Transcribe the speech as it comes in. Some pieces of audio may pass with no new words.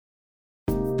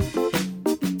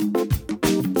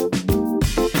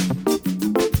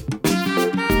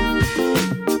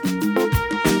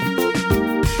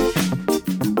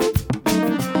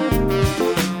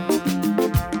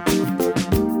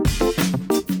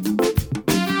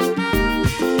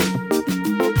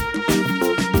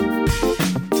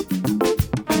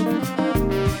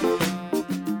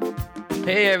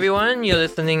Hey everyone, you're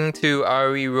listening to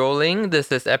Are We Rolling?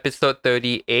 This is episode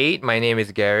 38. My name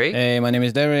is Gary. Hey, my name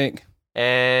is Derek.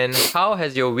 And how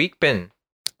has your week been?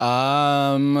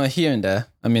 Here and there.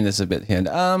 I mean, it's a bit here and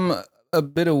there. A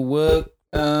bit of work.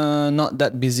 Not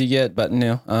that busy yet, but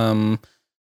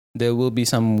there will be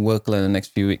some work in the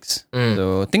next few weeks.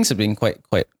 So things have been quite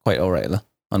alright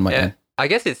on my end. I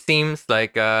guess it seems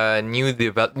like new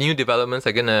developments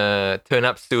are gonna turn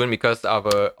up soon because of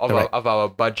our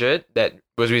budget that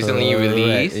was recently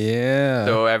released. Yeah.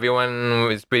 So everyone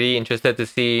is pretty interested to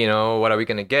see, what are we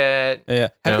gonna get? Yeah.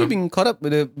 Have you been caught up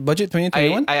with the budget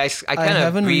 2021? I kind of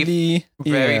haven't briefed really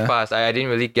very fast. I didn't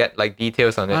really get like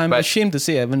details on it. I'm but ashamed to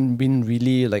say I haven't been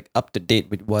really like up to date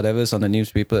with whatever's on the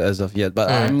newspaper as of yet. But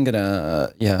I'm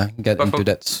gonna get into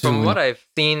that soon. From what I've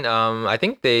seen, I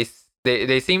think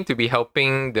they seem to be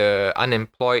helping the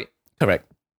unemployed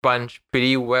bunch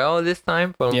pretty well this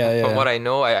time. From what I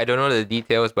know, I don't know the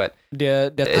details, but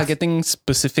they're targeting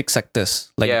specific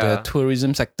sectors like the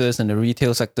tourism sectors and the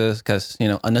retail sectors, because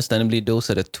understandably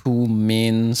those are the two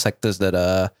main sectors that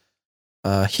are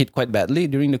hit quite badly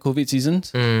during the COVID seasons.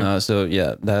 So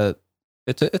that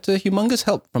it's a humongous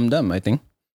help from them, I think.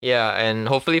 Yeah, and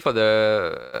hopefully for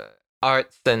the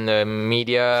arts and the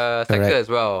media sector as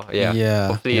well.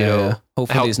 Hopefully it'll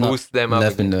help it's not boost them up.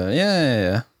 Left in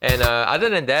the And other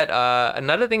than that,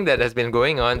 another thing that has been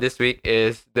going on this week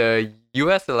is the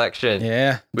U.S. election.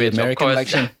 Yeah, the which, American of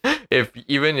course, election.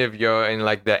 Even if you're in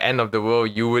like the end of the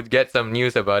world, you would get some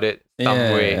news about it some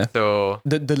way. Yeah. So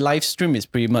the live stream is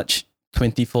pretty much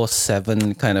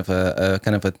 24/7 kind of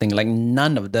a thing. Like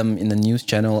none of them in the news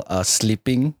channel are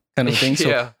sleeping. Kind of thing.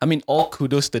 So I mean, all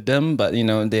kudos to them, but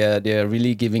they're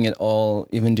really giving it all,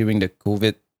 even during the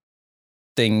COVID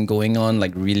thing going on,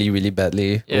 like really, really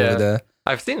badly over there.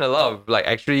 I've seen a lot of like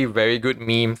actually very good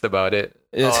memes about it.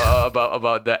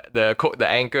 About the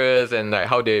anchors and like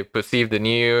how they perceive the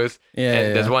news.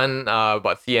 There's one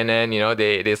about CNN.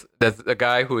 There's a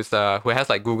guy who has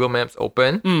like Google Maps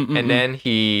open, and then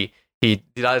he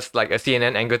does like a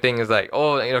CNN anchor thing. Is like,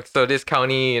 so this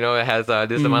county, has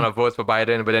this amount of votes for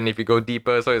Biden. But then if you go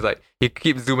deeper, so it's like he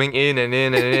keeps zooming in and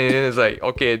in and in. It's like,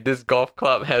 okay, this golf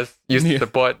club used to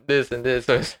support this and this.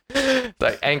 So it's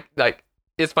like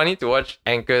it's funny to watch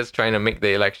anchors trying to make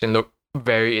the election look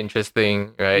very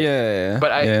interesting, right? Yeah.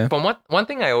 But from one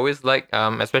thing I always like,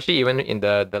 especially even in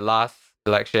the last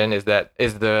election, is the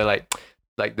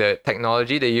like the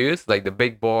technology they use, like the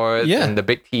big boards and the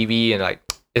big TV, and like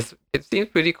it seems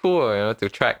pretty cool, to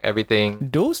track everything.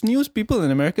 Those news people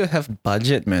in America have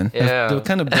budget, man. Yeah. Have the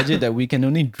kind of budget that we can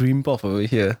only dream of over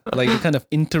here. Like the kind of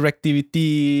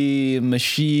interactivity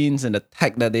machines and the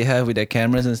tech that they have with their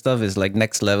cameras and stuff is like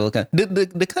next level.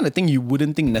 The kind of thing you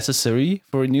wouldn't think necessary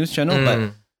for a news channel,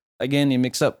 but again, it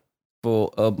makes up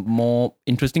for a more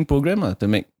interesting programmer to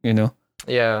make,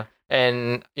 Yeah.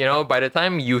 And, by the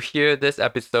time you hear this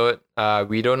episode,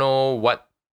 we don't know what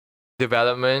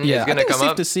development is going to come safe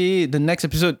up. To say the next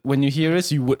episode, when you hear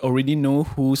us, you would already know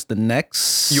who's the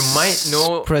next. You might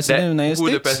know president of the United who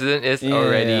States. The president is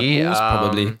already. Most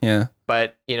probably, yeah.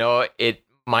 But it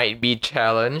might be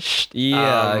challenged.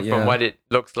 From from what it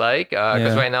looks like,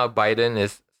 because right now Biden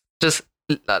is just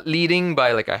leading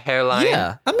by like a hairline.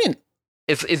 Yeah, I mean,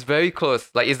 it's very close.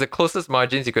 Like it's the closest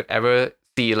margins you could ever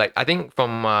see. Like I think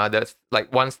from there's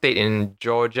like one state in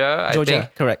Georgia. I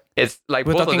think correct. It's like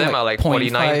we're both of them are like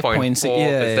 49.4%.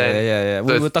 Yeah.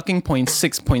 We're talking 0.6,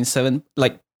 0.7,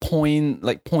 like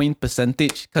point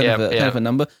percentage kind of a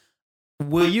number.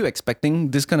 Were you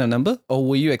expecting this kind of number, or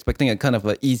were you expecting a kind of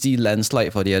an easy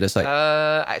landslide for the other side?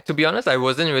 To be honest, I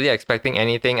wasn't really expecting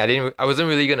anything. I wasn't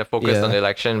really gonna focus on the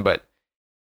election, but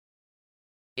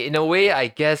in a way, I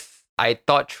guess I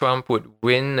thought Trump would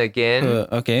win again.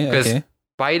 Okay.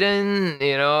 Biden,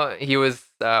 he was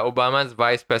Obama's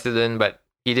vice president, but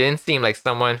he didn't seem like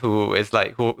someone who is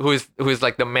like who is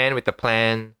like the man with the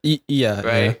plan. Right. Yeah.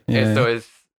 And so it's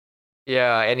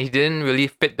and he didn't really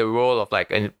fit the role of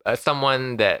like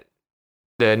someone that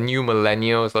the new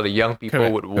millennials or the young people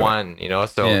would want.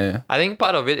 So I think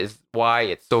part of it is why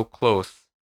it's so close.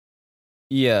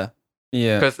 Yeah.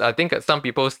 Because I think some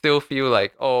people still feel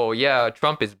like,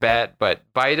 Trump is bad, but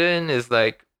Biden is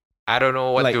like, I don't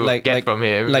know what to get from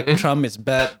him. Like Trump is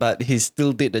bad, but he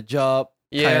still did the job,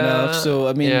 kind of. So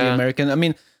I mean, the American. I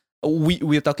mean,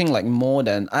 we're talking like more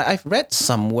than I've read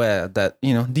somewhere that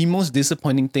the most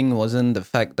disappointing thing wasn't the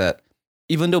fact that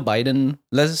even though Biden,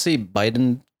 let's just say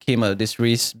Biden came out of this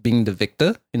race being the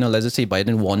victor, let's just say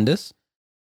Biden won this.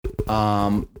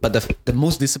 But the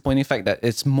most disappointing fact that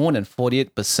it's more than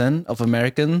 48% of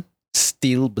Americans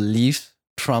still believe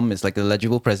Trump is like a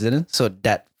legitimate president. So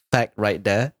that fact right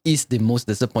there is the most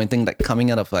disappointing, like coming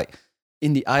out of like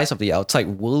in the eyes of the outside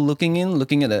world looking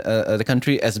at a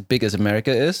country as big as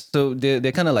America is. So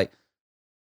they're kind of like,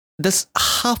 there's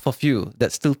half of you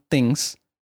that still thinks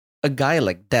a guy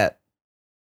like that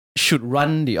should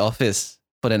run the office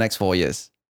for the next 4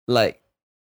 years. Like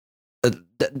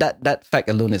that fact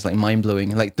alone is like mind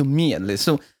blowing. Like to me at least.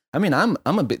 So I mean, I'm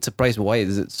a bit surprised. Why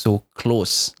is it so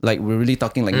close? Like we're really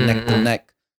talking like neck to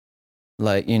neck.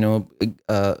 Like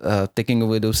taking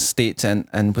over those states,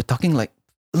 and we're talking like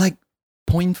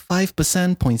 0.5%,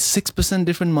 0.6%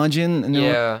 different margin.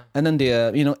 And then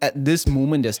they're at this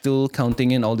moment they're still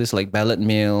counting in all this like ballot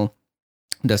mail.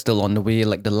 They're still on the way.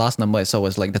 Like the last number I saw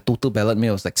was like the total ballot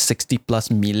mail was like 60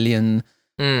 plus million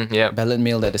ballot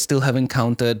mail that they still haven't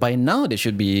counted. By now they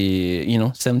should be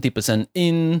 70%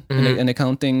 in the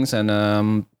countings. And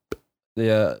I'm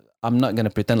not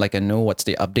gonna pretend like I know what's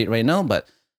the update right now, but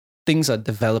things are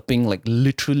developing like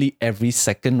literally every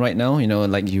second right now.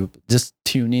 Like you just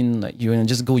tune in, like you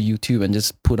just go YouTube and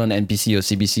just put on NBC or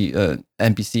CBC,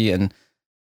 NBC, and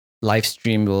live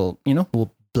stream will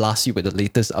blast you with the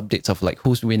latest updates of like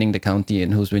who's winning the county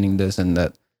and who's winning this and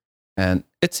that. And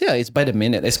it's by the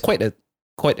minute. It's quite a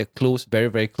close, very,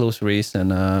 very close race.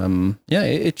 And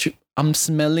it should, I'm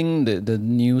smelling the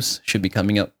news should be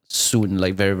coming out soon,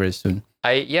 like very, very soon.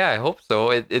 I hope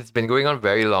so. It's been going on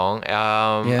very long.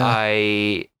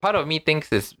 Part of me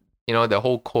thinks it's the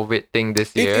whole COVID thing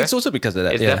this year. It's also because of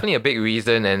that. It's definitely a big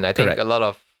reason, and I think a lot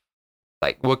of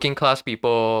like working class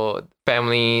people,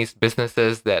 families,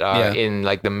 businesses that are in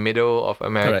like the middle of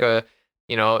America,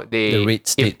 the red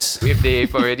states. If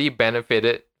they've already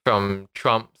benefited from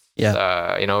Trump's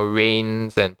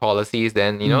reigns and policies,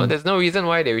 then there's no reason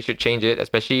why they should change it,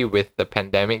 especially with the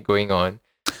pandemic going on.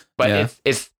 But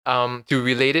it's to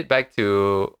relate it back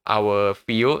to our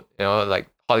field, like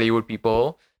Hollywood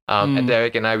people. And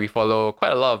Derek and I, we follow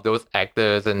quite a lot of those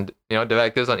actors and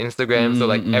directors on Instagram. So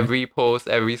like every post,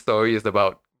 every story is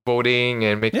about voting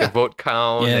and make the vote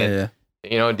count.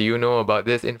 Do you know about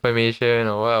this information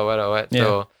or what? Yeah.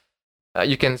 So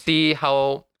you can see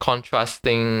how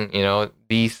contrasting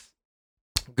these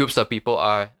groups of people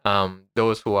are.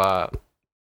 Those who are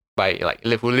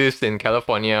who lives in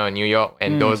California or New York,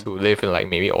 and those who live in like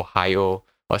maybe Ohio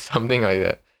or something like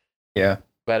that. Yeah.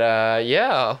 But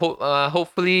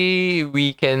hopefully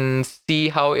we can see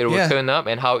how it will turn up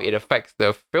and how it affects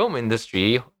the film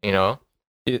industry. It'll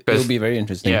be very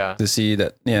interesting to see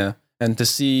that. Yeah, and to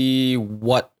see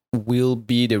what will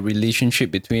be the relationship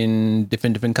between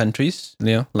different countries.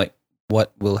 Like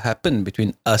what will happen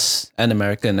between us and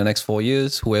America in the next 4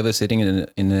 years. Whoever's sitting in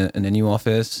a new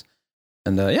office.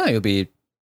 And it'll be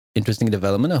interesting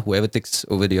development of whoever takes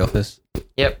over the office.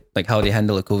 Yep. Like how they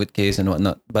handle a COVID case and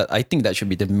whatnot. But I think that should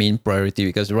be the main priority,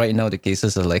 because right now the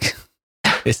cases are like,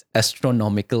 it's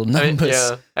astronomical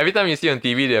numbers. Every time you see on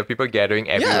TV, there are people gathering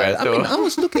everywhere. I mean, I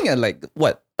was looking at like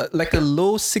like a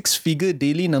low 6-figure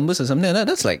daily numbers or something like that.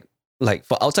 That's like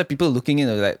for outside people looking in,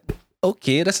 they're like,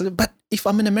 okay, but if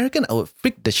I'm an American, I would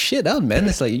freak the shit out, man.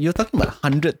 It's like you're talking about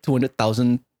 100,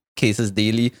 200,000 cases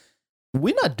daily.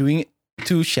 We're not doing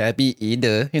too shabby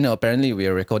either. Apparently we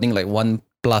are recording like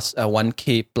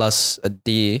 1K plus a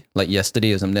day, like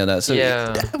yesterday or something like that. So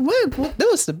that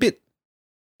was a bit.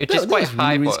 Which is quite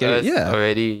high really for us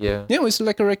already. Yeah, it was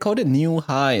like a recorded new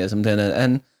high or something like that.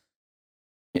 And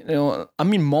I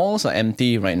mean, malls are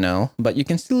empty right now, but you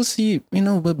can still see,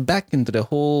 we're back into the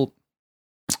whole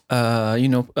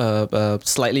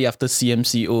slightly after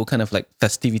CMCO kind of like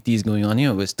festivities going on.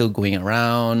 We're still going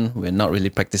around. We're not really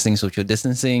practicing social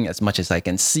distancing as much as I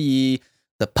can see.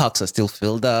 The parks are still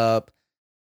filled up,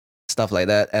 stuff like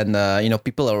that. And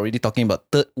people are already talking about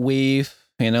third wave.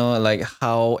 Like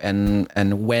how and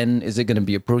when is it going to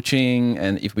be approaching,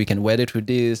 and if we can weather through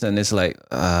this. And it's like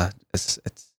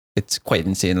it's quite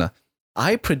insane lah.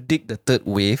 I predict the third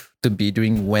wave to be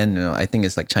during when I think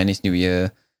it's like Chinese New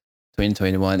Year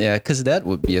 2021. Yeah, because that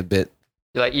would be a bit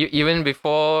like even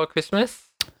before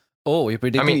Christmas. Oh, you're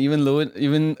predicting even lower,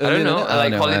 even I don't know.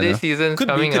 Like holiday season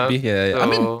coming up. Could be. Yeah. So... I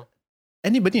mean,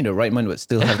 anybody in the right mind would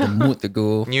still have the mood to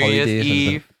go. New Year's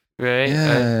Eve, right?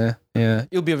 Yeah.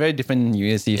 It'll be a very different New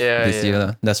Year's Eve this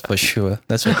year. That's for sure.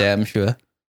 That's for damn sure.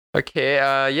 Okay.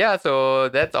 So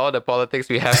that's all the politics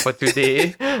we have for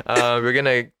today. We're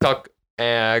gonna talk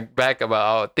back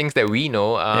about things that we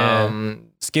know.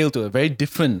 Scale to a very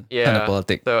different kind of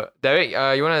politics. So Derek,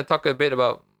 you want to talk a bit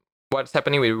about what's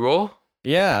happening with Ro?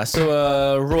 Yeah,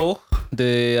 so Ro,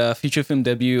 the feature film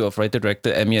debut of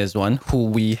writer-director Emi Azwan, who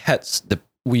we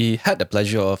had the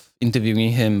pleasure of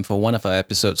interviewing him for one of our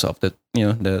episodes of the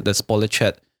spoiler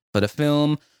chat for the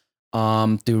film.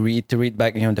 To reiterate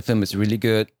back, the film is really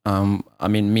good. I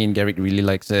mean, me and Garrick really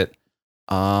likes it.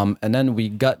 And then we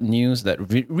got news that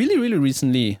really, really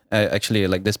recently, actually,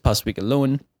 like this past week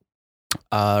alone,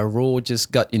 Ro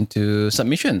just got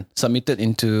submitted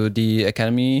into the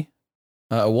Academy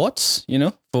Awards,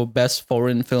 for Best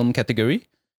Foreign Film category.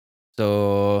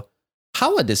 So,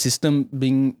 how are the system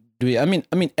being doing?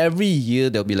 I mean, every year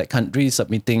there'll be like countries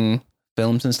submitting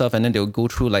films and stuff, and then they'll go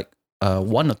through like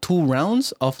 1 or 2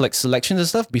 rounds of like selections and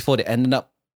stuff before they ended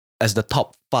up as the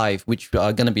top 5, which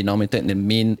are gonna be nominated in the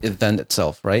main event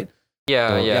itself, right?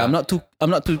 Yeah. I'm not too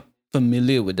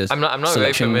familiar with this. I'm not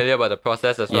very familiar about the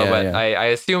process as well, but I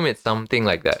assume it's something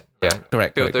like that. Yeah,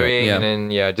 correct. Filtering and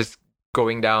then just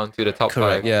going down to the top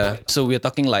 5. Yeah. So we're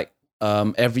talking like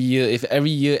every year,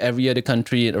 every other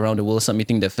country around the world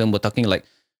submitting their film, we're talking like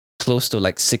close to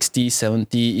like 60,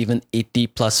 70, even 80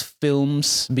 plus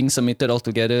films being submitted all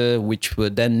together, which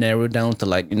will then narrow down to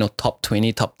like, top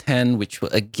 20, top 10, which will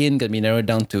again gonna be narrowed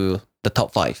down to the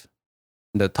top 5.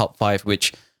 The top 5,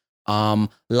 which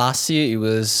last year it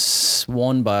was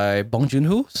won by Bong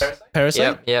Joon-ho's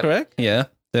Parasite, yep. Correct? Yeah.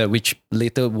 Which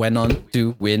later went on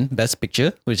to win Best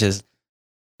Picture, which is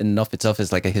in and of itself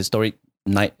is like a historic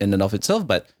night in and of itself.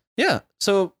 But yeah,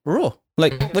 so Ro,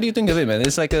 like, what do you think of it, man?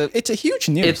 It's like it's a huge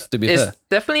news, to be fair. It's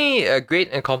definitely a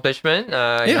great accomplishment,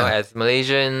 as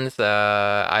Malaysians,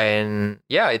 and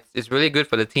it's really good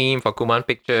for the team, for Kuman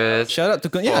Pictures. Shout out to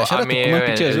Kuman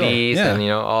Pictures as well.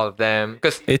 And all of them,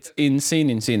 because it's insane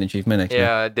achievement actually.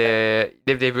 Yeah,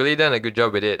 they've really done a good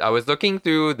job with it. I was looking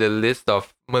through the list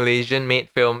of Malaysian made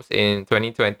films in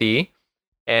 2020,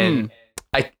 and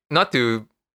I not to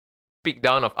speak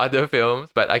down of other films,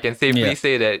 but I can safely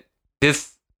say that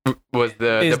this was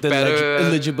the better,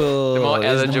 eligible, the more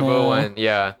eligible one,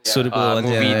 suitable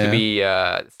movie to be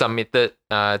submitted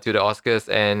to the Oscars.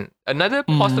 And another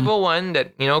possible one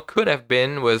that could have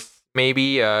been was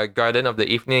maybe Garden of the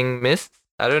Evening Mist.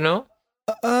 I don't know.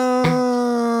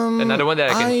 Another one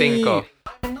that I can think of.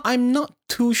 I'm not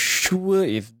too sure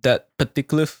if that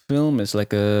particular film is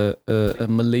like a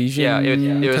Malaysian. Yeah,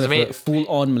 it was made full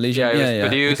on Malaysian. It was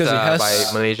produced because it has,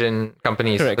 by Malaysian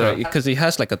companies. Correct. Because it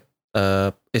has like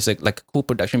it's like a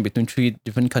co-production between 3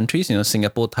 different countries,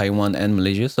 Singapore, Taiwan, and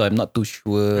Malaysia. So I'm not too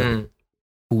sure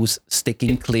who's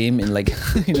staking claim in like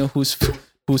whose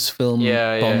film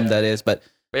that is. But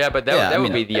that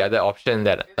would be the other option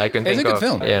that I can think of. It's a good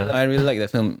film. Yeah, I really like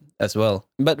that film as well.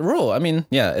 But Ro, I mean,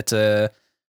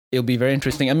 it'll be very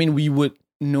interesting. I mean, we would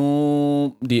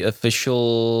know the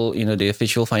official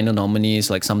final nominees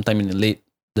like sometime in late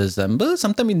December,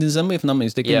 if not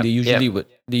mistaken. They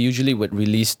usually would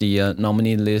release the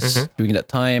nominee list during that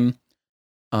time.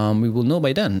 We will know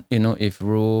by then, if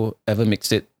Ro ever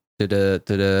makes it to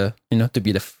the to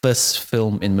be the first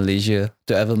film in Malaysia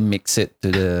to ever makes it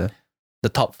to the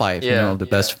top 5, of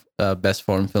the best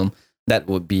foreign film.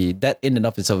 That in and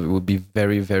of itself, it would be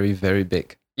very, very, very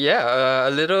big. Yeah,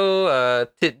 a little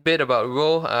tidbit about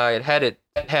Ro. It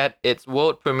had its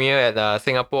world premiere at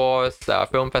Singapore's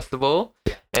film festival,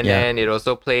 and then it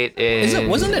also played in.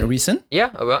 Wasn't that recent?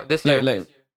 Yeah, about this year.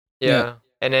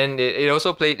 And then it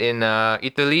also played in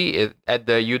Italy at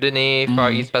the Udine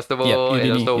Far East Festival. Udine,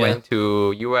 it also went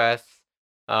to US.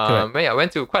 I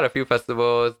went to quite a few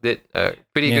festivals. Did a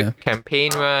pretty good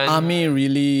campaign run. Army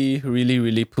really, really,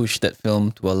 really pushed that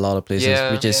film to a lot of places,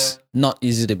 which is not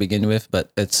easy to begin with.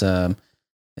 But it's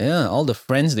all the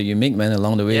friends that you make, man,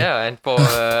 along the way. Yeah, and for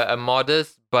a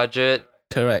modest budget,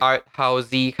 art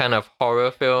housey kind of horror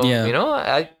film,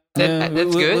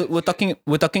 that's good. We're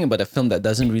talking about a film that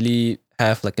doesn't really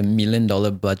have like $1 million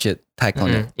budget tag on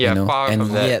it. Yeah, far and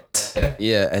from that.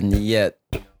 And yet.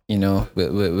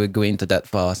 We're going to that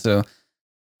far. So,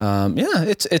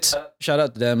 it's shout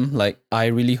out to them. Like, I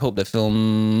really hope the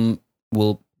film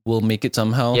will make it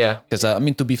somehow. Yeah. Because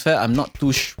to be fair, I'm not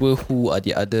too sure who are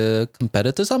the other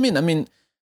competitors. I mean,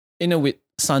 with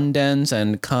Sundance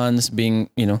and Cannes being,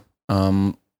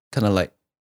 kind of like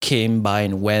came by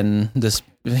and went this,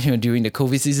 during the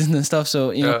COVID season and stuff.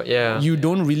 So, you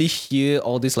don't really hear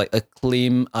all this like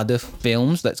acclaim other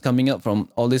films that's coming up from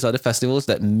all these other festivals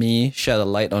that may shed a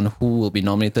light on who will be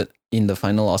nominated in the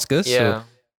final Oscars.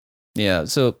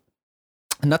 So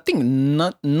nothing in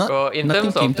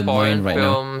terms came of to foreign mind right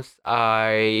films, now.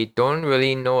 I don't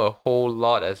really know a whole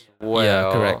lot as well.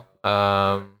 Yeah, correct.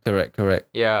 Correct.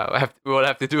 Yeah, we'll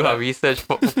have to do our research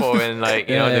for when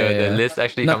the list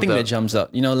actually nothing comes up. that jumps out.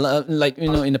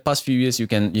 In the past few years, you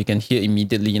can hear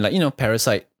immediately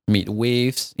Parasite made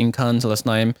waves in Cannes last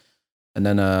time, and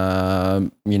then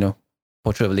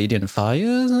Portrait of a Lady on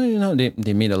Fire.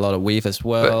 They made a lot of wave as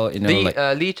well.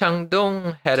 Lee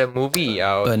Chang-dong had a movie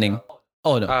out. Burning.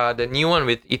 Oh no. The new one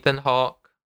with Ethan Hawke.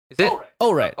 Is it?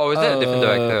 Oh right. Or is that a different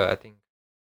director? I think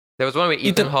there was one with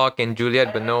Ethan Hawke and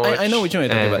Juliette Binoche. I know which one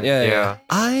you're talking about. Yeah.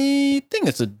 I think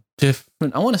it's a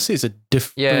different. I want to say it's a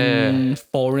different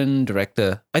foreign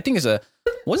director. I think it's a.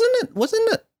 Wasn't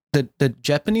it the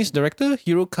Japanese director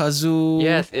Hirokazu?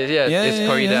 Yes. It's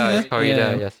Korida. It's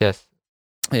Korida. Yes.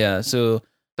 Yeah. So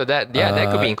that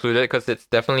could be included because it's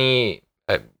definitely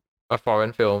a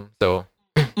foreign film. So.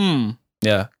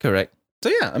 Yeah. Correct. So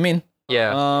yeah, I mean.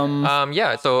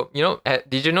 Yeah. So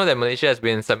did you know that Malaysia has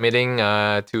been submitting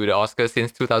to the Oscars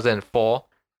since 2004,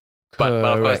 but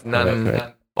of course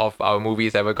none of our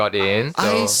movies ever got in. So.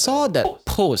 I saw that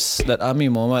post that Amir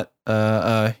Mohammed,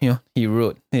 he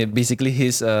wrote. Basically,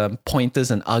 his pointers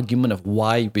and argument of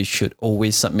why we should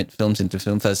always submit films into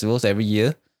film festivals every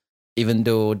year, even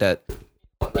though that.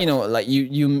 Like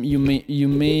you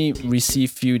may receive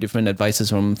few different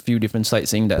advices from few different sites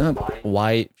saying that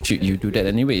why should you do that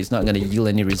anyway? It's not going to yield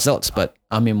any results. But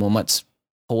Amir Mohammad's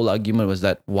whole argument was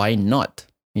that why not?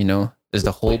 Is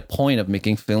the whole point of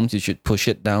making films. You should push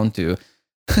it down to,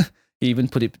 he even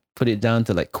put it down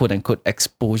to like quote unquote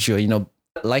exposure.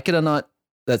 Like it or not,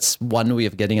 that's one way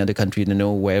of getting other country to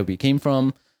know where we came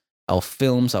from, our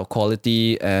films, our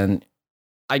quality, and.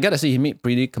 I gotta say, he made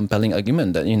pretty compelling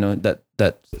argument that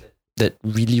that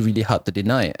really really hard to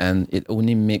deny, and it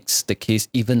only makes the case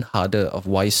even harder of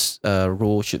why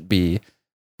Raw should be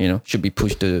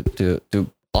pushed to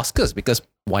Oscars, because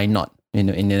why not? In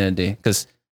the end of the day, because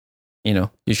you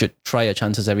should try your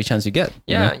chances every chance you get.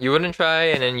 Yeah, you wouldn't try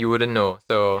and then you wouldn't know.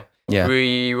 So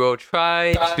we will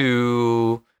try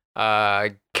to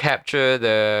capture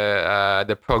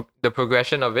the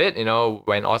progression of it,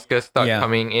 when Oscars start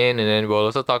coming in, and then we'll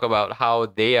also talk about how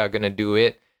they are gonna do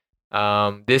it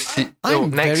I'm next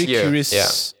very year.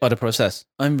 Curious about the process.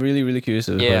 I'm really really curious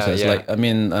about the process. Yeah. Like, I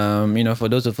mean, for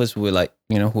those of us who are like,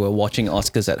 who are watching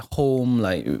Oscars at home,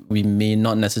 like we may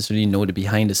not necessarily know the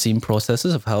behind the scene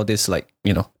processes of how this, like,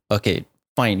 okay,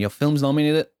 fine, your film's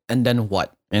nominated, and then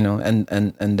what?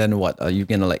 And then what? Are you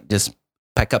gonna like just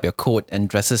pack up your coat and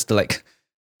dresses to like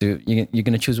you're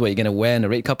gonna choose what you're gonna wear on the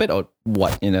red carpet, or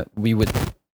what?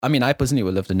 I personally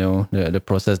would love to know the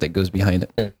process that goes behind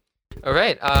it. All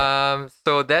right.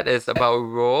 So that is about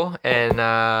Raw, and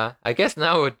I guess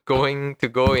now we're going to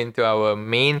go into our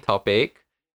main topic,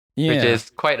 which is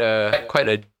quite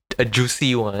a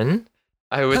juicy one,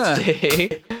 I would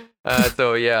say.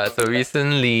 So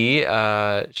recently,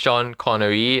 Sean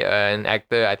Connery, an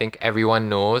actor I think everyone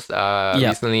knows,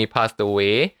 recently passed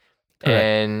away. Correct.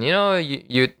 And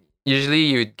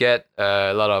you'd get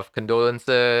a lot of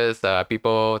condolences,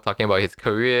 people talking about his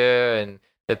career and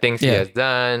the things he has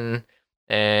done,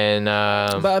 and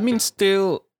but I mean,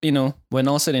 still, when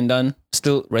all said and done,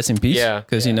 still rest in peace.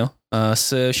 Because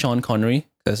Sir Sean Connery,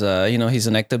 because he's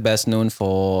an actor best known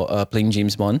for playing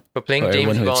James Bond. For playing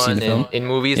James Bond in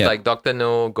movies like Dr.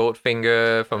 No,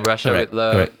 Goldfinger, From Russia with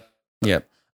Love. Correct. Yeah,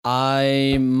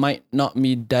 I might not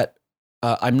be that.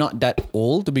 I'm not that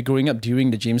old to be growing up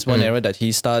during the James Bond era that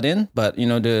he starred in, but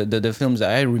the films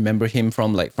that I remember him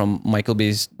from, like from Michael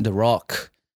Bay's The Rock,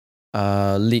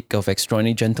 League of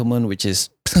Extraordinary Gentlemen, which is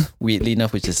weirdly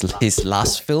enough, which is his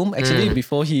last film actually,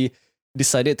 before he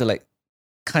decided to like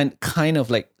kind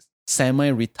of like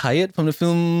semi-retired from the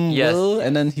film world,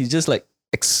 and then he just like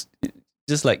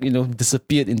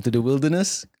disappeared into the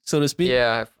wilderness, so to speak.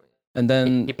 Yeah, and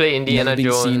then he played Indiana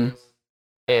Jones.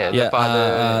 The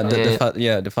father.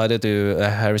 The father to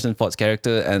Harrison Ford's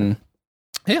character, and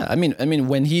I mean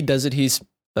when he does it, he's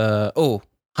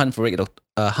Hunt for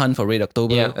Red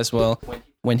October as well.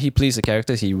 When he plays the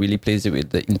characters, he really plays it with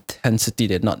the intensity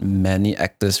that not many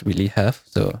actors really have.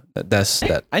 So that's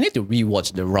that. I need to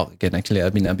rewatch The Rock again. Actually,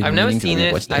 I've never seen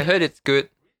it. That. I heard it's good.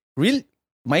 Really,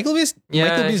 Michael Bay's?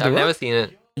 Michael Bay's I've never seen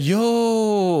it.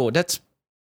 Yo,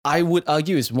 I would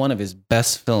argue it's one of his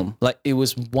best film. Like, it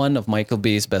was one of Michael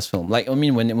Bay's best film. Like, I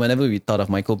mean, whenever we thought of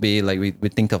Michael Bay, like we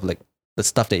think of like the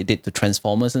stuff that he did to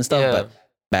Transformers and stuff, but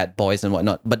Bad Boys and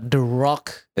whatnot. But The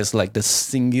Rock is like the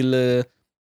singular,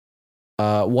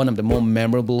 one of the more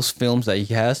memorable films that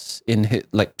he has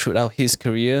throughout his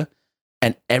career.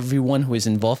 And everyone who is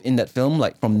involved in that film,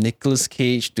 like from Nicolas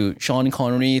Cage to Sean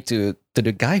Connery to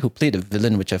the guy who played the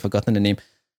villain, which I've forgotten the name.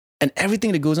 And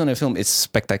everything that goes on in the film is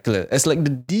spectacular. It's like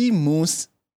the most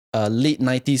late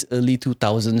 90s, early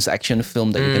 2000s action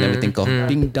film that you can ever think of,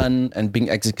 being done and being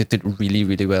executed really,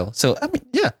 really well. So, I mean,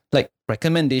 like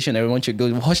recommendation, everyone should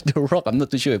go watch The Rock. I'm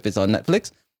not too sure if it's on Netflix,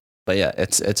 but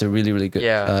it's a really, really good.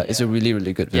 It's a really,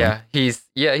 really good film. He's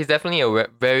definitely a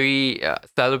very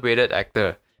celebrated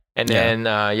actor. And then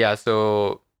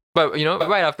so But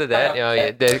right after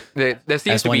that, there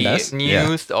seems to be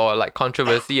news or like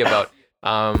controversy about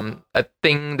a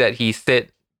thing that he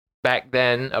said back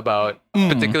then about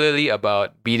particularly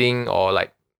about beating or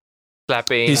like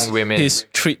slapping women. His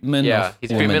treatment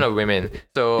treatment of women.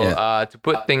 So to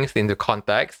put things into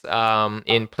context,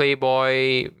 in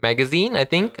Playboy magazine, I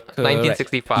think,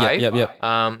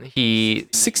 1965. He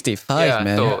 65,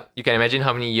 man. So you can imagine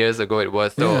how many years ago it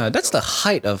was. So that's the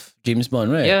height of James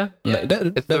Bond, right? Yeah.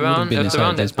 It's around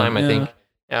that time, I think.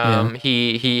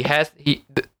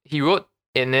 He wrote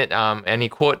in it, and he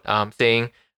quote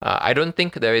saying, I don't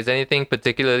think there is anything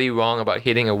particularly wrong about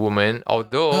hitting a woman,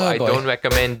 although I don't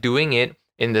recommend doing it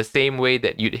in the same way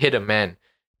that you'd hit a man.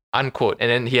 Unquote.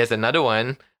 And then he has another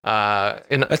one.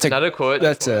 Another quote.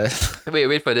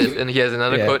 Wait for this. And he has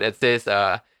another quote that says,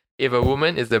 if a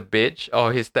woman is a bitch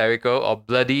or hysterical or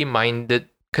bloody minded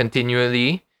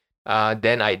continually,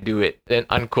 then I do it. Then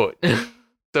unquote.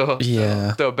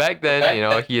 So back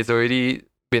then, he has already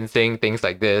been saying things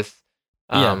like this.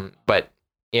 But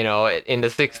in the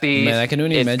 60s, man, I can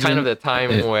only imagine kind of the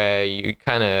time where you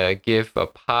kind of give a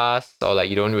pass or like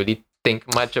you don't really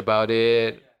think much about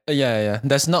it.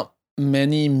 There's not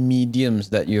many mediums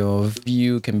that your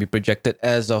view can be projected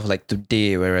as of like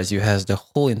today, whereas you have the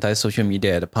whole entire social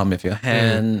media at the palm of your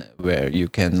hand, where you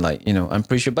can like, I'm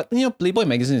pretty sure, but Playboy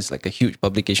magazine is like a huge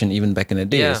publication even back in the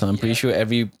day. So I'm pretty sure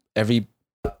every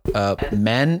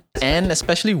man and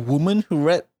especially woman who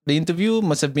read the interview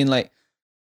must have been like,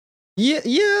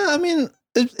 I mean,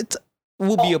 it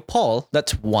would be appalled.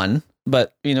 That's one.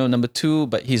 But, number two,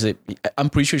 but I'm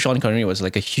pretty sure Sean Connery was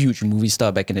like a huge movie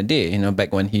star back in the day,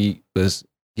 back when he was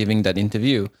giving that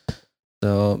interview.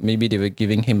 So maybe they were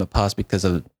giving him a pass because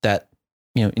of that,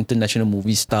 international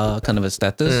movie star kind of a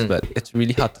status. But it's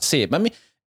really hard to say. But I mean,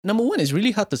 number one, it's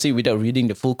really hard to say without reading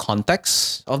the full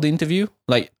context of the interview.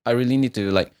 Like, I really need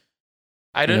to like,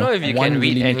 I don't know if you can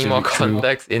read any more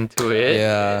context into it.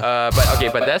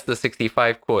 But that's the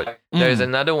 65 quote. There's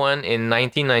another one in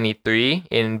 1993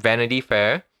 in Vanity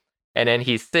Fair. And then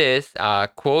he says,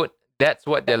 quote, that's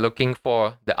what they're looking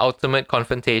for. The ultimate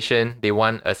confrontation. They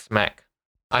want a smack.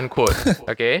 Unquote.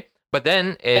 Okay. But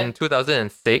then in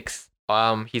 2006,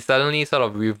 he suddenly sort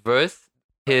of reversed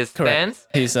his stance.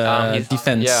 His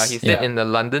defense. Yeah, he said in the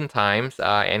London Times,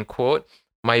 and quote,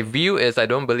 my view is I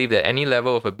don't believe that any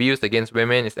level of abuse against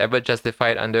women is ever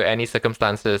justified under any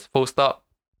circumstances. Full stop.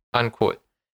 Unquote.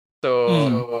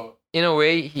 So in a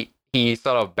way, he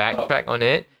sort of backtracked on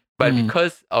it, but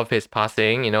because of his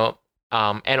passing,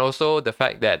 and also the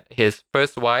fact that his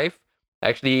first wife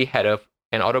actually had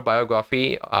an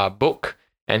autobiography book,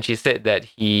 and she said that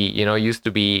he used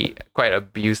to be quite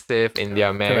abusive in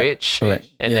their marriage. Correct.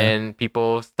 And then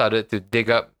people started to dig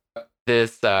up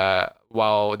this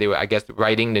while they were, I guess,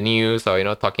 writing the news or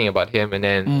talking about him, and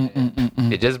then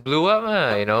it just blew up,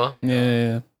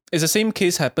 Yeah. It's the same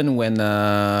case happened when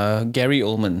Gary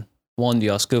Oldman won the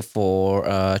Oscar for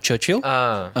Churchill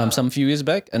some few years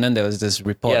back, and then there was this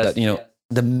report that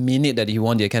the minute that he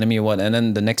won the Academy Award, and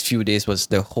then the next few days was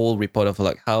the whole report of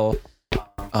like how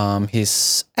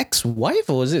his ex-wife,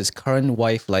 or was it his current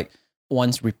wife, like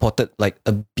once reported like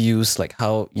abuse, like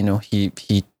how he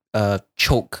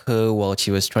choke her while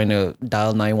she was trying to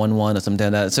dial 911 or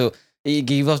something like that. So it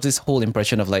gave us this whole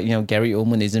impression of like, Gary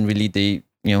Oldman isn't really the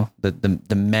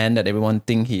the man that everyone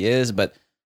think he is. But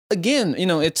again,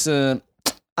 it's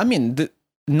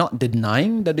not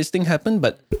denying that this thing happened,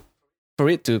 but for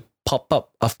it to pop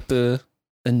up after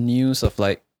a news of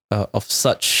like of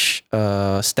such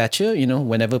stature,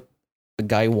 whenever a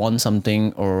guy won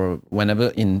something, or whenever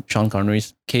in Sean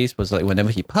Connery's case was like whenever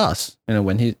he passed,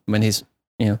 when he's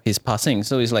passing.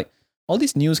 So it's like all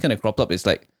these news kind of cropped up. It's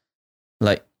like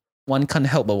one can't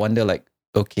help but wonder like,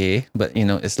 okay, but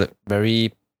it's like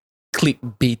very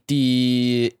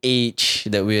clickbaity age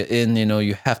that we're in.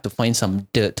 You have to find some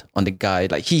dirt on the guy.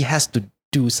 Like he has to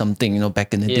do something,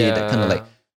 back in the day that kind of like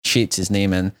shades his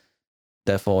name, and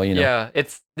therefore,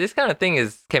 it's this kind of thing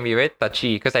can be very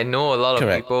touchy, because I know a lot of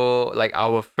people, like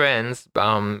our friends,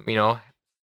 are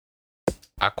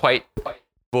quite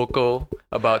vocal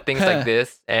about things like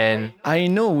this, and I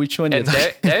know which one. And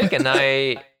Derek and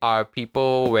I are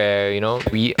people where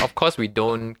we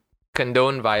don't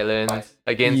condone violence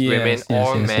against women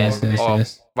or men or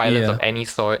violence of any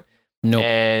sort. No,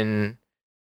 and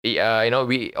we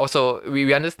also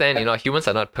we understand humans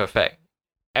are not perfect.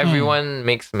 Everyone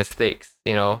makes mistakes.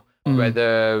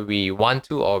 Whether we want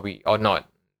to or not,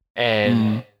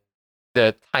 and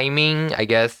the timing, I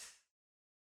guess,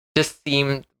 just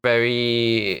seemed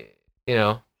very,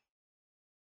 Yeah,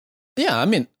 I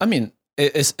mean,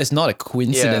 it's not a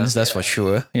coincidence, that's for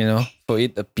sure. You know, for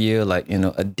it appear like, you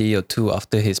know, a day or two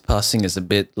after his passing is a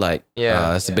bit like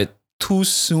it's a bit too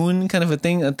soon kind of a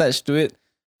thing attached to it.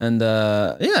 And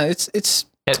it's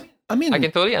I mean, I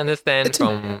can totally understand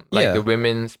from the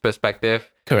women's perspective.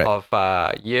 Correct. Of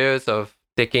years of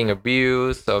taking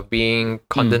abuse, of being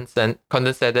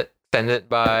condescended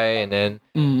by, and then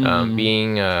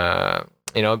being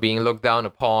being looked down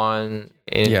upon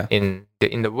in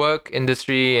the work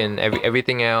industry and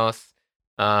everything else.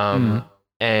 And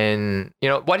you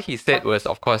know what he said was,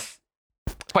 of course,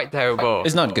 quite terrible.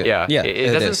 It's not good.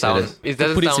 It doesn't sound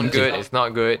good. It's not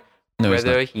good. No,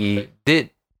 whether he did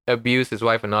abuse his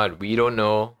wife or not, we don't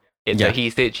know. It's a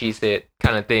he said, she said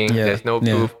kind of thing. There's no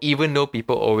proof, even though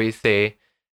people always say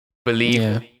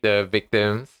believe the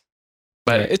victims.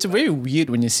 But it's very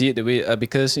weird when you see it the way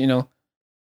because, you know,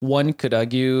 one could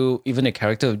argue even the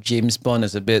character of James Bond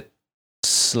is a bit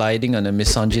sliding on the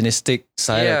misogynistic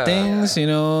side of things, you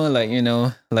know,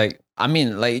 like I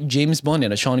mean, like James Bond in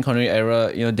the Sean Connery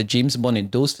era, you know, the James Bond in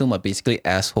those films are basically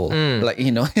asshole. Like,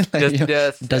 you know, like,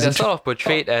 they're sort of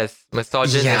portrayed as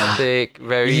misogynistic,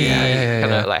 very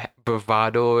kind of like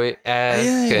bravado-esque.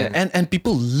 And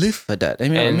people live for that. I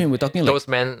mean, we're talking like those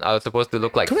men are supposed to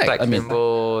look like sex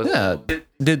symbols. Yeah,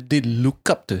 they look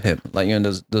up to him, like, you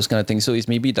know, those kind of things. So it's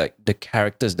maybe like the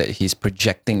characters that he's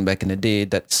projecting back in the day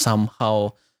that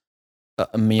somehow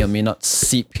may or may not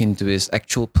seep into his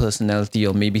actual personality,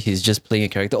 or maybe he's just playing a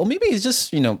character, or maybe he's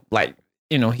just, you know, like,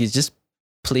 you know, he's just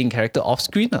playing character off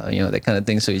screen, you know, that kind of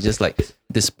thing. So he's just like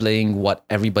displaying what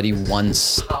everybody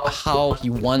wants, how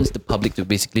he wants the public to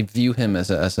basically view him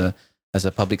as a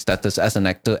public status, as an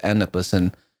actor and a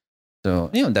person.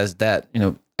 So, you know, there's that, you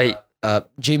know.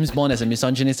 James Bond as a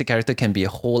misogynistic character can be a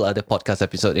whole other podcast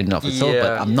episode in and of itself,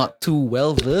 but I'm not too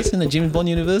well versed in the James Bond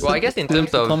universe. Well, I guess in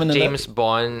terms of James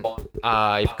Bond,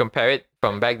 if you compare it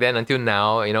from back then until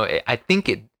now, you know, I think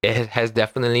it has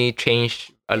definitely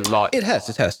changed a lot. It has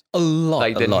a lot.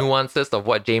 Like the nuances of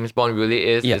what James Bond really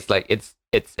is. It's like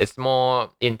it's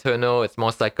more internal. It's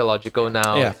more psychological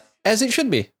now. Yeah. As it should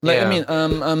be. Like, I mean,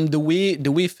 the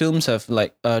way films have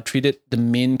like treated the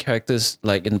main characters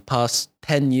like in the past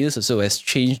 10 years or so has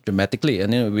changed dramatically.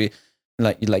 And then we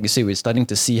like you say, we're starting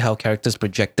to see how characters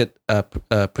project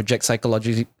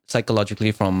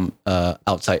psychologically from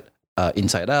outside,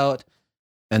 inside out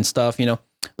and stuff, you know.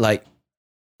 Like,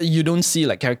 you don't see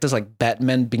like characters like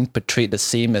Batman being portrayed the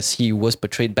same as he was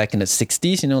portrayed back in the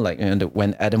 60s, you know, like, you know,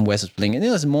 when Adam West was playing. And it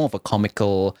was more of a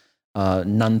comical,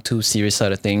 none too serious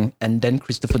sort of thing. And then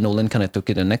Christopher Nolan kind of took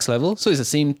it to the next level. So it's the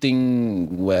same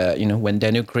thing where, you know, when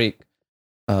Daniel Craig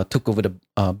took over the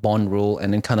Bond role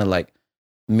and then kind of like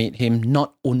made him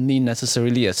not only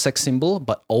necessarily a sex symbol,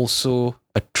 but also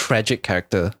a tragic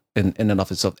character in and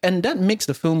of itself. And that makes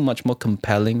the film much more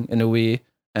compelling in a way,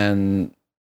 and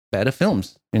better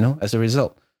films, you know, as a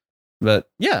result. But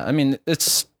yeah, I mean,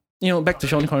 it's, you know, back to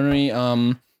Sean Connery. You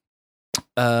know,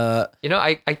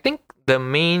 I think the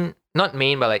main, not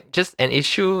main, but like just an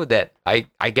issue that I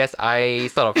guess I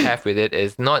sort of have with it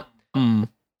is not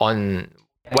on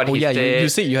what he said. You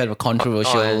say you had a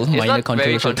controversial, it's not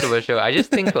very controversial. I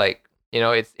just think like, you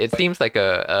know, it seems like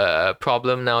a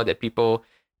problem now that people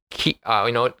keep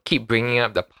bringing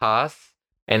up the past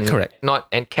and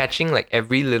catching like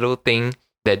every little thing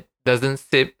that doesn't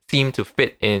seem to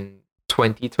fit in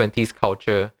 2020's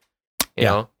culture, you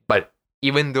know. But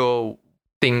even though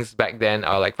things back then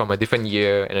are like from a different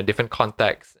year and a different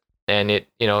context, and it,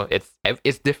 you know,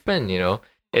 it's different, you know.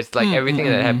 It's like everything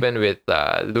that happened with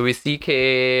Louis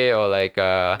C.K. or like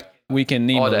we can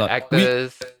name all the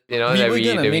actors, you know, that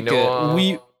we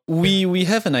know. We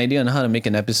have an idea on how to make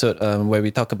an episode where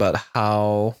we talk about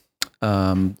how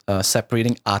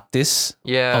separating artists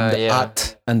from the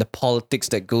art and the politics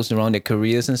that goes around their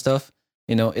careers and stuff.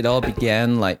 You know, it all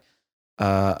began like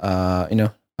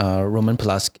Roman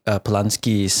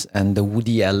Polanski's and the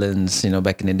Woody Allens, you know,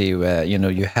 back in the day, where, you know,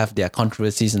 you have their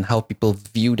controversies and how people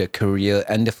view their career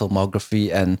and their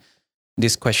filmography, and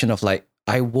this question of like,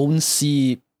 I won't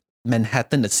see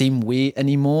Manhattan the same way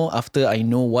anymore after I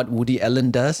know what Woody Allen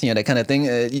does, you know, that kind of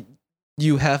thing.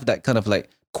 You have that kind of like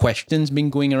questions being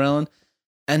going around.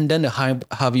 And then the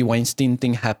Harvey Weinstein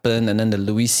thing happened, and then the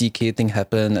Louis C.K. thing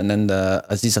happened, and then the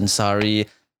Aziz Ansari.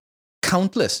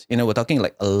 Countless, you know, we're talking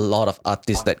like a lot of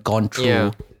artists that gone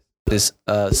through this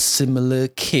similar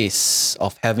case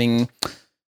of having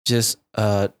just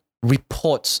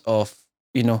reports of,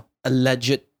 you know,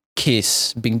 alleged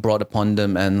case being brought upon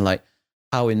them, and like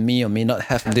how it may or may not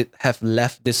have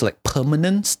left this like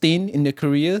permanent stain in their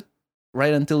career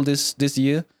right until this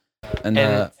year.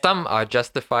 And some are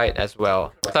justified as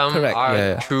well. Some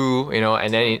are true,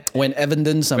 and then when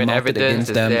evidence are mounted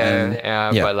against them,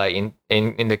 but like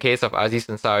in the case of Aziz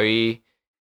Ansari,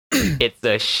 it's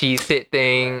a she said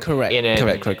thing. Correct.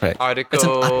 Article. It's an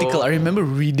article. I remember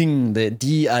reading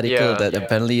the article that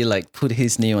apparently like put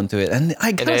his name onto it, and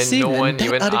I gotta say, no one that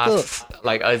even article, asks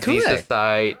like Aziz's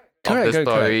side of the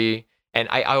story. And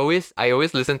I always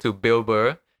listen to Bill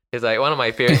Burr. He's like one of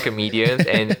my favorite comedians,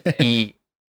 and he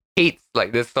hates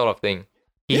like this sort of thing.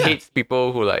 He hates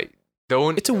people who like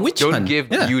don't give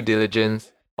due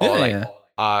diligence or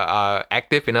are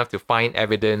active enough to find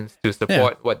evidence to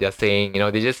support what they're saying.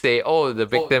 They just say, "Oh, the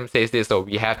victim says this, so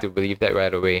we have to believe that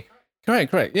right away."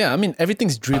 Correct. Yeah, I mean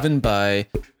everything's driven by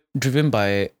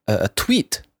a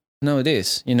tweet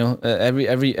nowadays.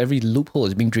 Every loophole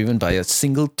is being driven by a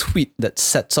single tweet that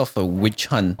sets off a witch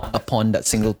hunt upon that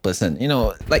single person.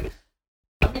 Like,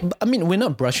 I mean, we're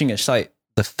not brushing aside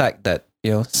the fact that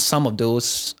some of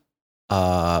those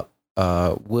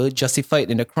were justified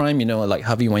in the crime. Like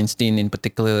Harvey Weinstein in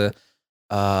particular,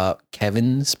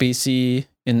 Kevin Spacey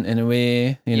in a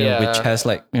way. Which has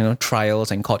like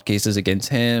trials and court cases against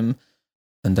him,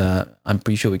 and I'm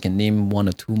pretty sure we can name one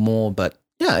or two more. But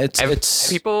yeah, it's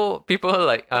people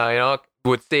like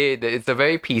would say that it's a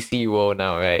very PC world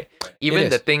now, right? Even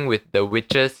the thing with the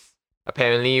witches.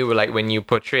 Apparently, like when you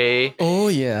portray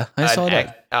I saw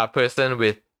that a person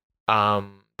with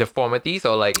deformities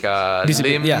or like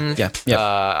limbs,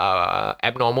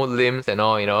 abnormal limbs and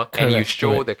all, and you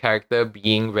show the character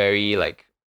being very like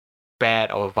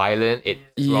bad or violent, it's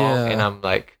wrong. And I'm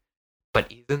like, but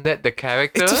isn't that the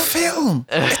character? It's a film.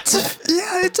 It's a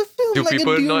film. Do like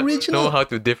people not original. know how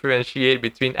to differentiate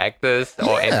between actors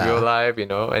or in real life,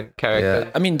 and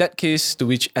characters? I mean, that case to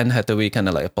which Anne Hathaway kind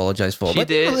of like apologized for. She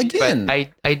did, again, but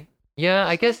I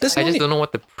guess I just don't know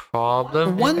what the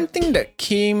problem. One thing that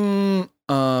came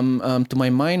to my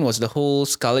mind was the whole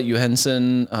Scarlett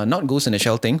Johansson, not Ghost in the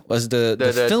Shell thing, was the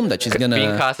film that she's gonna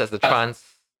being cast as the trans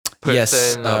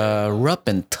person. Rub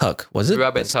and Tug, was it?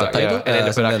 Rub and Tug, and then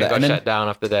the production got shut down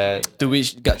after that. To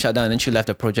which got shut down, and then she left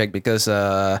the project because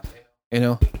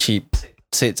she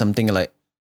said something like,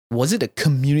 was it a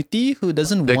community who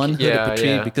doesn't want her to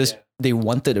portray because they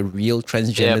wanted a real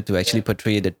transgender to actually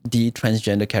portray the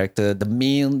transgender character, the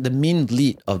main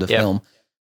lead of the film.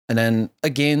 And then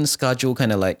again, ScarJo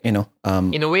kind of like, in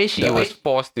a way, she was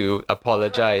forced to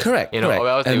apologize. Correct. Or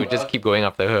else they would just keep going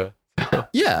after her.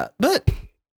 Yeah, but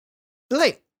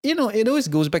like, it always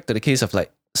goes back to the case of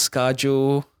like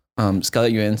ScarJo,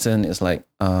 Scarlett Johansson is like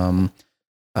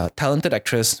talented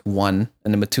actress, one,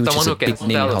 and number two, someone she's a big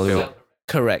name in Hollywood.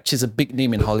 Correct. She's a big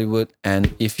name in Hollywood,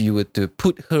 and if you were to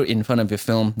put her in front of your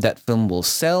film, that film will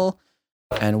sell,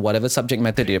 and whatever subject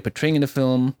matter they're portraying in the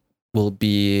film will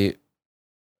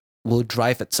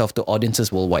drive itself to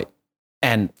audiences worldwide.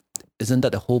 And isn't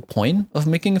that the whole point of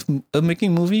making a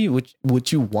movie?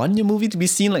 Would you want your movie to be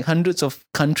seen like hundreds of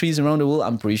countries around the world?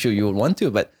 I'm pretty sure you would want to,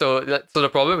 but so the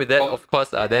problem with that, of course,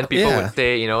 then people would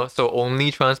say, so only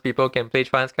trans people can play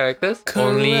trans characters,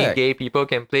 only gay people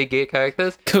can play gay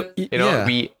characters.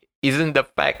 Isn't the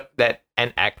fact that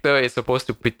an actor is supposed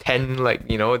to pretend like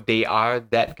they are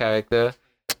that character?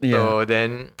 So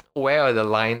then, where are the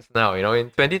lines now? In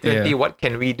 2020, what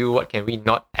can we do? What can we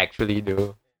not actually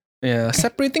do? Yeah,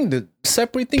 separating the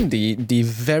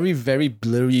very, very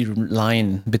blurry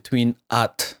line between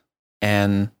art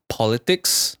and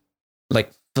politics,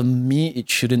 like for me, it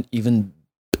should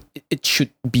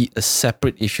be a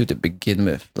separate issue to begin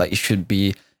with. Like it should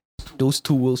be, those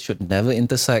two worlds should never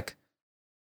intersect.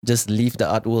 Just leave the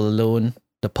art world alone.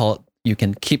 You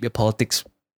can keep your politics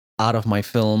out of my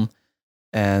film,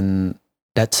 and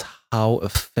that's how a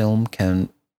film can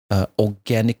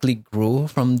organically grow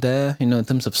from there, in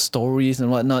terms of stories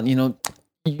and whatnot.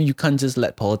 You can't just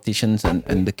let politicians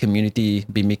and the community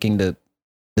be making the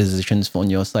decisions on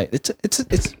your side.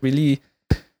 It's really,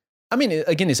 I mean,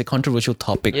 again, it's a controversial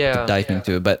topic to dive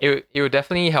into, but it would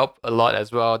definitely help a lot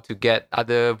as well to get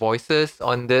other voices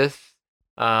on this.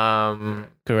 Correct.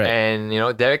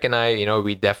 And Derek and I,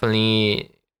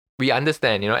 we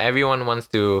understand. Everyone wants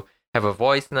to have a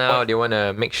voice now. They want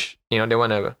to make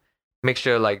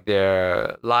sure like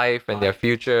their life and their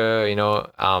future,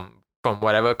 from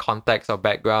whatever context or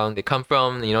background they come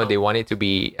from, they want it to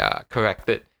be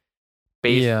corrected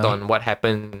based on what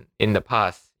happened in the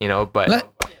past,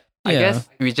 but I guess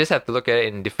we just have to look at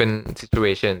it in different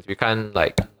situations. We can't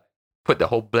like put the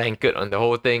whole blanket on the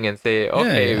whole thing and say,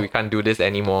 we can't do this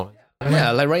anymore.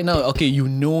 Yeah, like right now,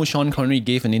 Sean Connery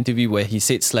gave an interview where he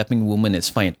said slapping women is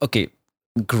fine. Okay,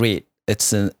 great.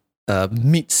 It's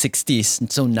mid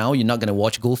 60s. So now you're not gonna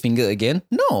watch Goldfinger again?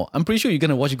 No, I'm pretty sure you're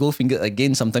gonna watch Goldfinger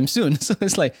again sometime soon. So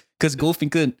it's like, because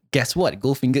Goldfinger, guess what?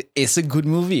 Goldfinger is a good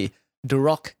movie. The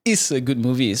Rock is a good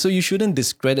movie. So you shouldn't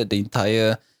discredit the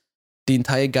entire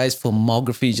guy's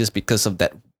filmography just because of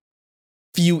that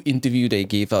few interview they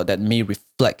gave out that may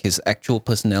reflect his actual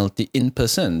personality in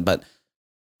person. But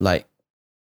like,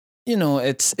 you know,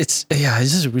 it's just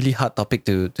a really hard topic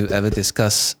to ever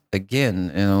discuss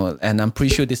again, you know, and I'm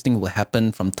pretty sure this thing will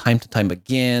happen from time to time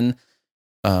again.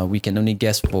 We can only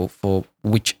guess for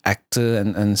which actor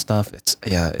and stuff.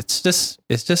 It's just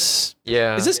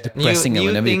depressing new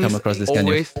whenever you come across this kind of.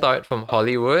 Always start from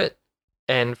Hollywood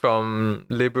and from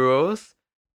liberals,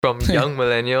 from young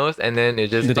millennials, and then it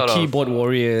just the keyboard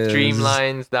warriors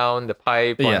streamlines down the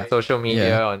pipe on social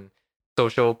media, on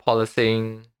social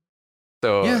policing.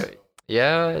 So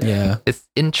it's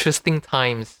interesting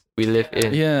times we live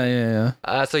in.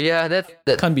 So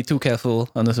that can't be too careful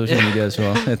on the social media as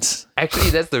well. It's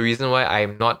actually that's the reason why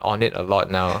I'm not on it a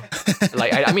lot now.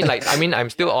 I mean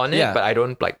I'm still on it, but I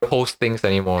don't like post things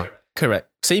anymore. Correct.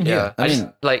 Same here. I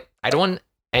mean, I don't want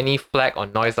any flag or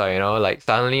noise, you know. Like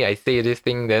suddenly I say this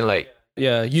thing, then like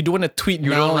you don't want to tweet.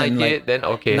 You now don't like and, it, then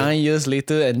okay. 9 years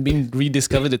later and being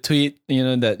rediscovered the tweet, you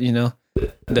know that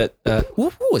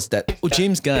who was that? Oh,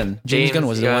 James Gunn. James Gunn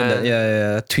was the one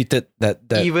that tweeted that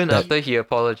even after he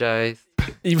apologized.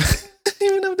 Even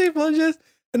after he apologized.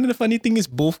 And then the funny thing is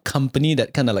both company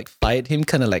that kind of like fired him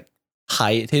kind of like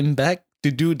hired him back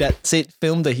to do that said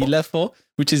film that he left for,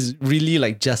 which is really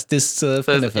like justice served.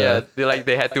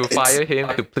 They had to fire him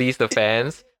to please the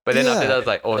fans. But then after that, it's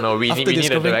like, oh no, we need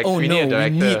a director. Oh we no, need a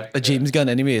director. We need a James Gunn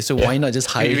anyway. So why not just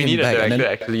hire him back? We need a director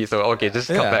actually. So okay, just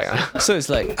come back. So it's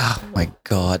like, oh my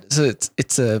god. So it's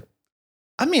the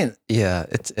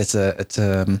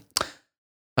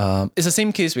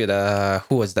same case with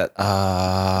who was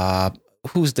that?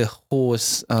 Who's the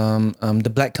host?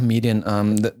 The black comedian.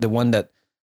 The one that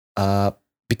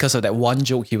because of that one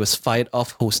joke he was fired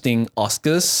off hosting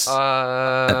Oscars.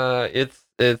 It's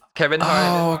Kevin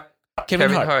Hart.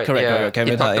 Kevin Hart. Correct.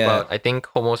 Kevin Hart. He talked about, I think,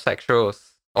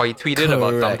 homosexuals. Or he tweeted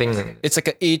about something. It's like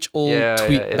an age-old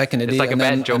tweet back in the day. It's like a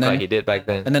bad joke that he did back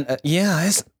then. And then,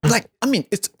 it's like, I mean,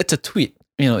 it's a tweet.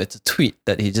 You know, it's a tweet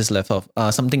that he just left off.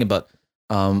 Something about,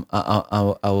 I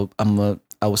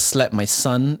will slap my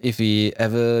son if he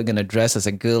ever gonna dress as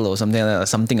a girl or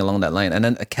something along that line. And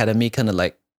then Academy kind of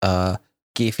like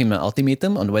gave him an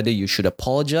ultimatum on whether you should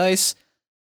apologize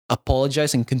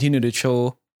and continue the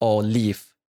show or leave.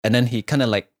 And then he kind of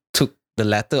like took the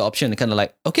latter option and kind of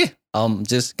like, okay, I'm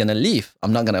just gonna leave.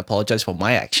 I'm not gonna apologize for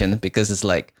my action because it's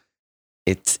like,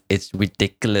 it's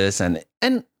ridiculous. And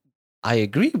I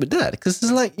agree with that because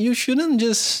it's like, you shouldn't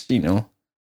just, you know,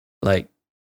 like,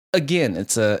 again,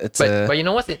 but you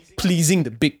know what's pleasing the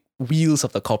big wheels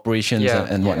of the corporations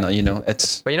and whatnot, you know.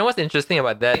 But you know what's interesting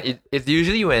about that? It's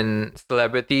usually when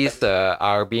celebrities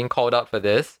are being called out for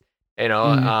this. You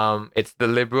know, it's the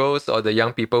liberals or the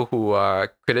young people who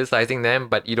are criticizing them,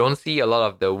 but you don't see a lot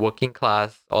of the working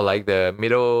class or like the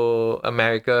middle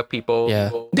America people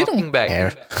they don't back.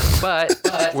 Care.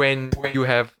 But when you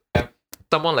have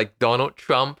someone like Donald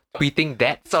Trump tweeting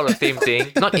that sort of same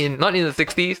thing, not in the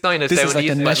 60s, not in the 70s, is like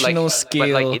a national scale.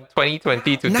 But like in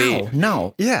 2020 today.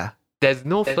 Now, there's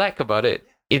no flag about it.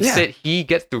 Instead, he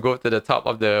gets to go to the top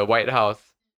of the White House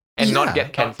and not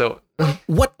get cancelled.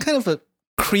 What kind of a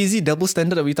crazy double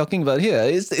standard are we talking about here?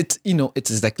 It's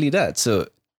exactly that. So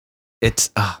it's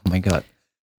my god,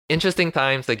 interesting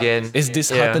times again. It's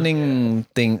disheartening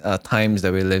times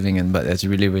that we're living in, but it's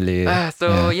really that's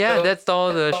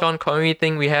all the Sean Connery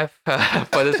thing we have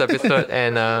for this episode.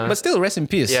 And but still, rest in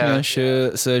peace. Sir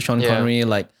Sean Connery.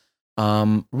 Like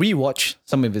rewatch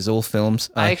some of his old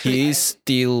films. He's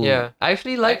still I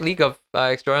actually like League of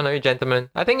Extraordinary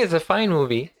Gentlemen. I think it's a fine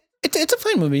movie. It's a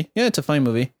fine movie. Yeah, it's a fine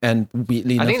movie. And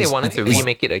weirdly enough, I think they wanted to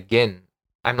remake it again.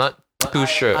 I'm not too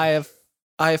sure.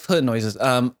 I've heard noises.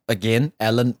 Again,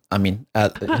 Alan. I mean,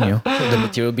 the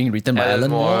material being written by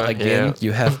Alan Moore. Again,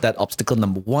 you have that obstacle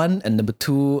number one, and number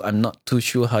two. I'm not too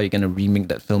sure how you're gonna remake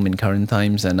that film in current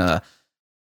times, and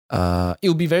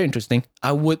it'll be very interesting.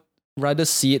 I would rather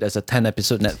see it as a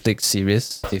 10-episode Netflix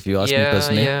series, if you ask me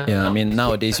personally. Yeah, I mean,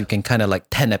 nowadays you can kind of like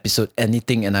 10-episode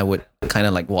anything, and I would kind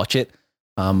of like watch it.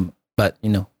 But you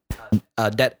know,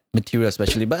 that material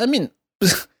especially. But I mean,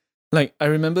 like I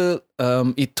remember,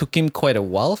 it took him quite a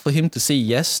while for him to say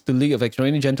yes to League of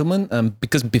Extraordinary Gentlemen.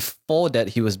 Because before that,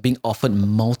 he was being offered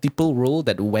multiple roles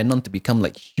that went on to become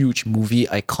like huge movie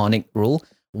iconic role.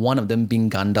 One of them being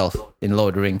Gandalf in Lord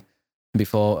of the Rings.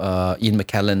 Before Ian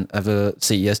McKellen ever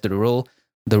said yes to the role,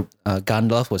 the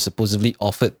Gandalf was supposedly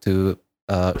offered to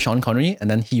Sean Connery, and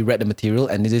then he read the material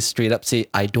and he just straight up say,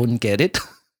 "I don't get it,"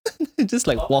 just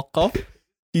like walk off.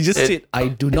 He just said, "I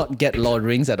do not get Lord of the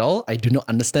Rings at all. I do not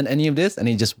understand any of this," and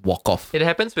he just walk off. It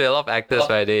happens with a lot of actors,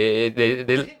 right?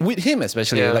 They with him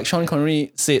especially, like Sean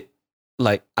Connery said,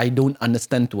 like, "I don't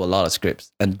understand" to a lot of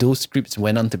scripts, and those scripts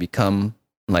went on to become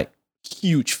like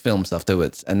huge films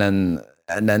afterwards. And then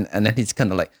he's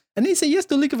kind of like, and he said yes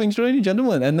to League of Extraordinary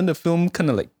Gentlemen, and then the film kind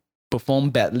of like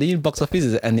performed badly in box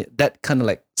office, and that kind of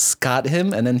like scarred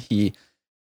him, and then he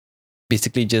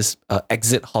basically just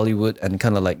exit Hollywood and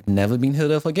kind of like never been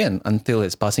heard of again until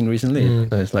his passing recently.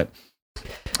 So it's like,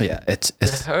 yeah, it's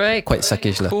all right, quite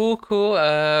suckish. Cool.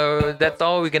 That's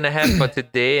all we're gonna have for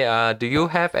today. Do you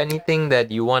have anything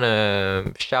that you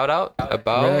wanna shout out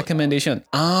about? Recommendation?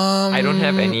 I don't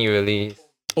have any really.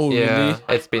 Oh, really?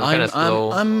 It's been kind of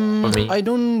slow for me. I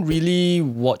don't really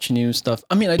watch new stuff.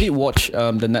 I mean, I did watch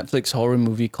the Netflix horror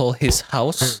movie called His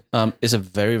House. It's a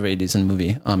very, very decent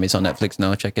movie. It's on Netflix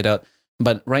now. Check it out.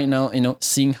 But right now,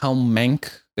 seeing how Mank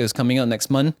is coming out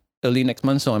early next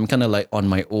month, so I'm kind of like on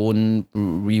my own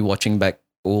rewatching back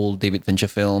old David Fincher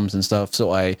films and stuff.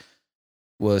 So I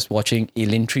was watching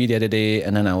Alien 3 the other day,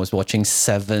 and then I was watching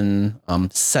Seven,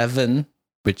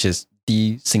 which is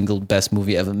the single best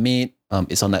movie ever made.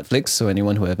 It's on Netflix, so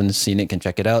anyone who haven't seen it can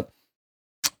check it out.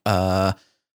 I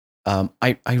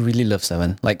really love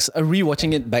Seven. Like,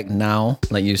 rewatching it back now,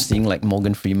 like you're seeing like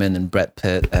Morgan Freeman and Brad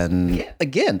Pitt, and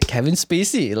again Kevin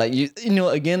Spacey. Like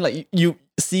again, like you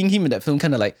seeing him in that film,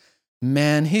 kind of like,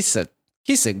 man, he's a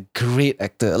great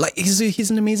actor. Like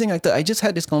he's an amazing actor. I just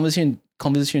had this conversation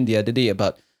the other day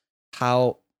about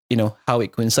how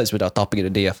it coincides with our topic of the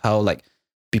day of how like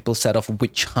people set off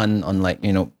witch hunt on like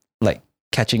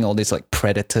catching all these like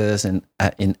predators and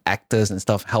in actors and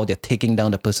stuff, how they're taking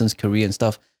down the person's career and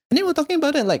stuff. And then we're talking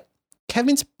about it like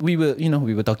we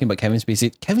were talking about Kevin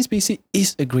Spacey. Kevin Spacey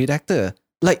is a great actor.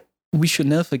 Like, we should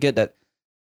never forget that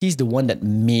he's the one that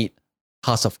made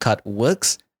House of Cards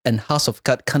works, and House of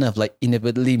Cards kind of like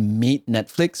inevitably made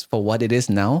Netflix for what it is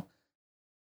now.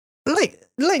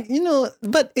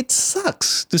 But it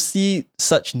sucks to see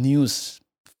such news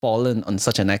fallen on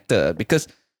such an actor, because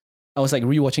I was like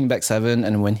rewatching back Seven,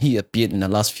 and when he appeared in the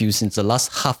last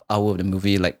half hour of the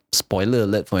movie, like, spoiler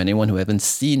alert for anyone who haven't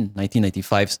seen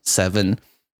 1995's Seven,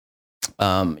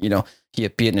 he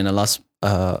appeared in the last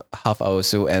half hour or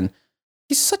so, and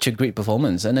he's such a great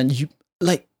performance. And then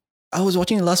I was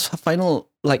watching the last final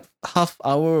like half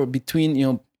hour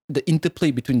between the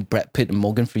interplay between Brad Pitt and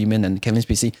Morgan Freeman and Kevin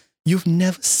Spacey. You've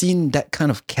never seen that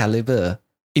kind of caliber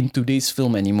in today's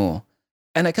film anymore,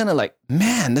 and I kind of like,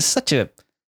 man,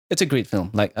 it's a great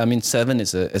film. Like, I mean, Seven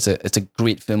is a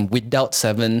great film. Without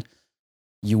Seven,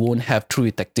 you won't have True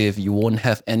Detective. You won't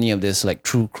have any of this like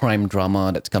true crime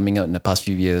drama that's coming out in the past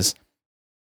few years.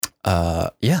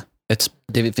 It's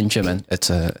David Fincher, man.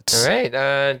 It's all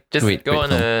right. Just go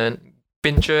on a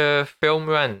Fincher film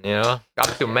run, up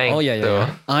to Mank. Oh yeah. So.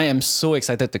 I am so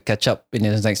excited to catch up in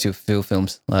the next few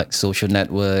films like Social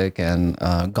Network and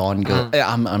Gone Girl.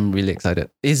 I'm really excited.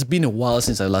 It's been a while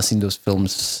since I've last seen those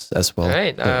films as well.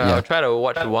 Right. I'll try to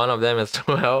watch one of them as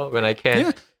well when I can.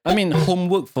 Yeah. I mean,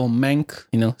 homework for Mank,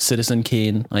 Citizen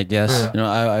Kane, I guess.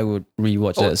 I would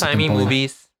rewatch that. Old-timey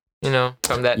movies,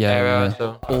 from that era. Yeah.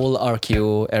 So. Old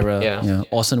RKO era. Yeah.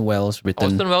 Orson Welles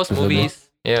movies.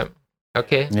 Yeah.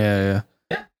 Okay. Yeah.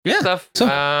 Stuff. So,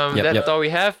 that's all we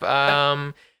have.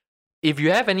 If you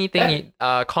have anything,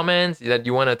 comments that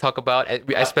you want to talk about,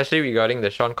 especially regarding the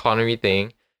Sean Connery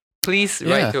thing, please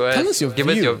write to us. Tell us your Give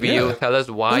view. us your view. Yeah. Tell us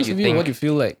why you think what you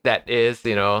feel like that is,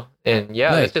 and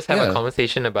let's just have a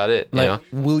conversation about it.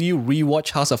 Will you rewatch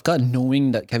House of Cards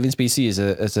knowing that Kevin Spacey is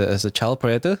a child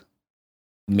predator?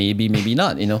 Maybe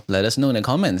not. Let us know in the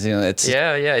comments. It's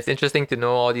it's interesting to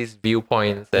know all these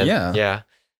viewpoints.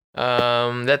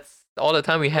 And that's all the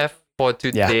time we have for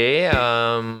today.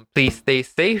 Please stay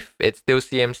safe. It's still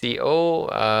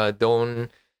CMCO. Don't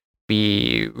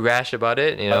be rash about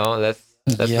it. Let's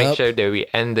make sure that we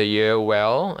end the year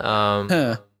well.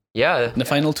 The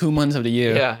final 2 months of the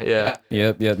year.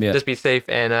 Yep. Just be safe.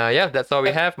 And that's all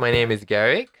we have. My name is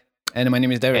Garrick. And my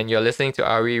name is Derek. And you're listening to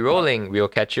Are We Rolling? We'll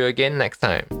catch you again next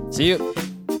time. See you.